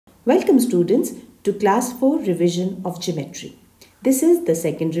Welcome students to class 4 revision of geometry. This is the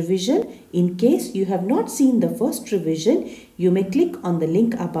second revision. In case you have not seen the first revision, you may click on the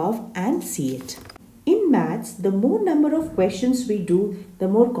link above and see it. In maths, the more number of questions we do, the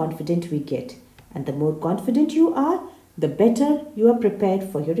more confident we get. And the more confident you are, the better you are prepared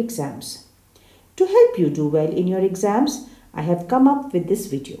for your exams. To help you do well in your exams, I have come up with this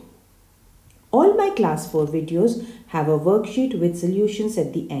video. All my class 4 videos have a worksheet with solutions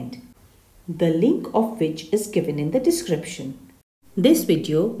at the end, the link of which is given in the description. This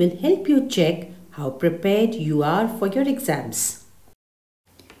video will help you check how prepared you are for your exams.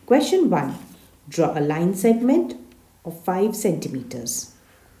 Question 1. Draw a line segment of 5 centimeters.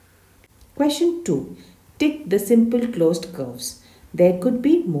 Question 2. Tick the simple closed curves. There could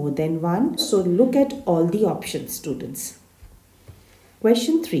be more than one, so look at all the options, students.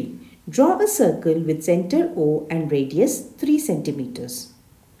 Question 3. Draw a circle with center O and radius 3 centimeters.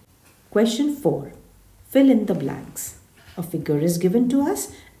 Question 4. Fill in the blanks. A figure is given to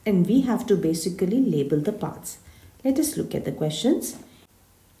us and we have to basically label the parts. Let us look at the questions.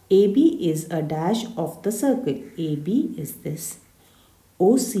 AB is a dash of the circle. AB is this.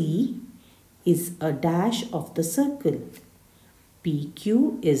 OC is a dash of the circle.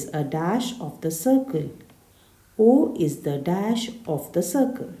 PQ is a dash of the circle. O is the dash of the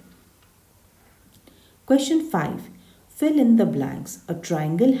circle. Question 5. Fill in the blanks. A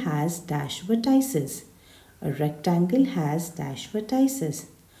triangle has dash vertices. A rectangle has dash vertices.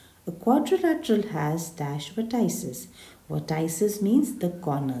 A quadrilateral has dash vertices. Vertices means the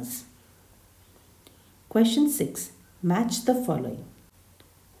corners. Question 6. Match the following.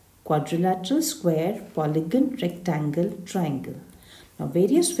 Quadrilateral, square, polygon, rectangle, triangle. Now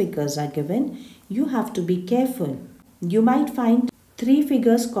various figures are given. You have to be careful. You might find 3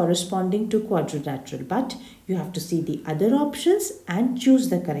 figures corresponding to quadrilateral, but you have to see the other options and choose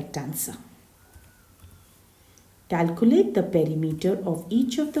the correct answer. Calculate the perimeter of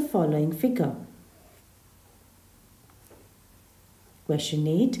each of the following figure. Question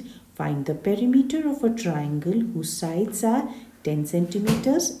 8. Find the perimeter of a triangle whose sides are 10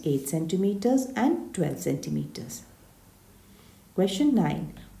 centimeters, 8 centimeters and 12 centimeters. Question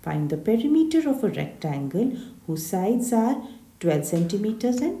 9. Find the perimeter of a rectangle whose sides are 12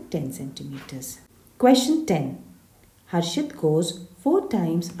 centimeters and 10 centimeters. Question 10. Harshit goes 4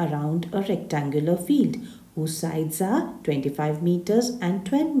 times around a rectangular field whose sides are 25 meters and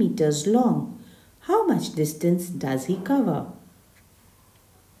 12 meters long. How much distance does he cover?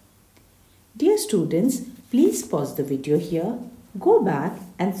 Dear students, please pause the video here, go back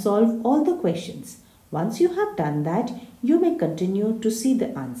and solve all the questions. Once you have done that, you may continue to see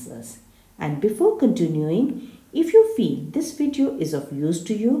the answers. And before continuing, if you feel this video is of use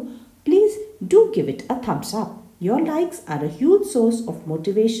to you, please do give it a thumbs up. Your likes are a huge source of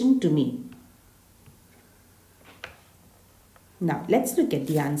motivation to me. Now let's look at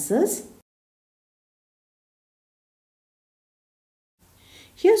the answers.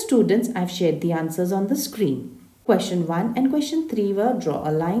 Here students, I've shared the answers on the screen. Question 1 and question 3 were draw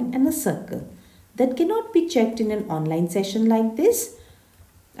a line and a circle. That cannot be checked in an online session like this.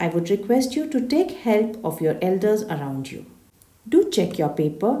 I would request you to take help of your elders around you. Do check your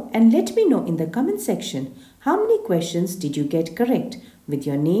paper and let me know in the comment section how many questions did you get correct with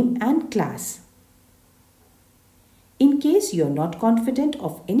your name and class. In case you are not confident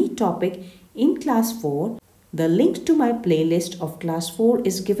of any topic in class 4, the link to my playlist of class 4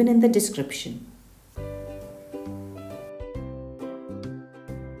 is given in the description.